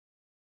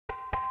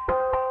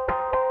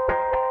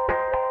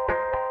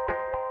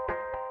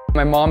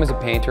My mom is a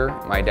painter,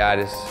 my dad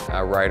is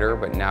a writer,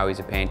 but now he's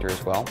a painter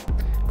as well.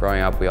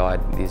 Growing up, we all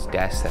had these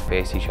desks that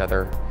face each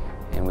other,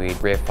 and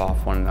we'd riff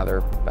off one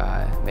another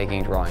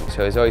making drawings.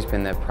 So it's always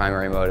been the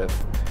primary mode of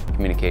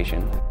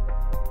communication.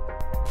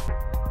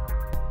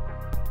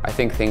 I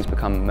think things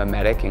become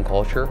mimetic in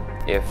culture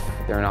if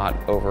they're not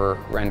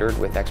over-rendered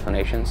with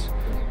explanations.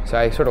 So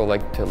I sort of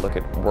like to look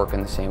at work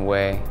in the same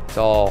way. It's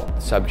all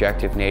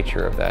subjective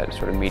nature of that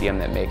sort of medium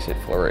that makes it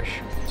flourish.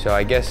 So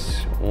I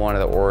guess one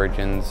of the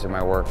origins of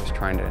my work is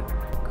trying to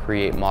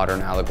create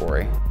modern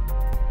allegory.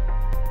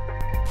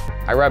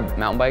 I ride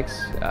mountain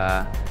bikes,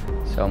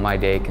 so my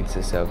day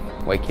consists of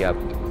waking up,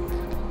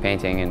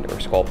 painting or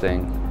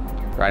sculpting,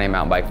 riding a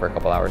mountain bike for a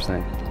couple hours,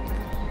 and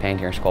then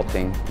painting or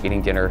sculpting,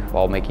 eating dinner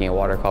while making a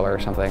watercolor or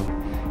something,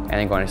 and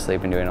then going to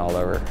sleep and doing it all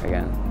over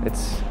again.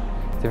 It's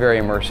a very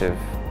immersive,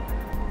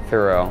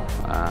 thorough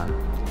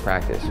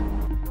practice.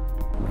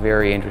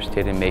 Very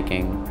interested in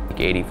making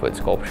 80-foot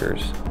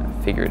sculptures,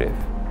 figurative.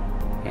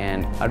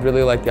 And I'd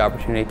really like the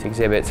opportunity to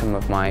exhibit some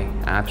of my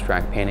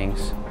abstract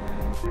paintings.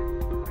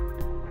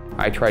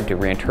 I tried to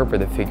reinterpret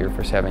the figure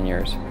for 7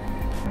 years.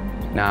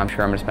 Now I'm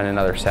sure I'm going to spend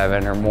another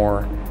 7 or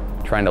more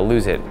trying to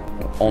lose it,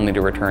 only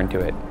to return to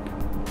it.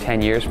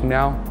 10 years from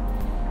now,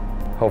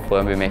 hopefully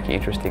I'll be making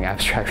interesting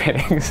abstract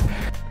paintings.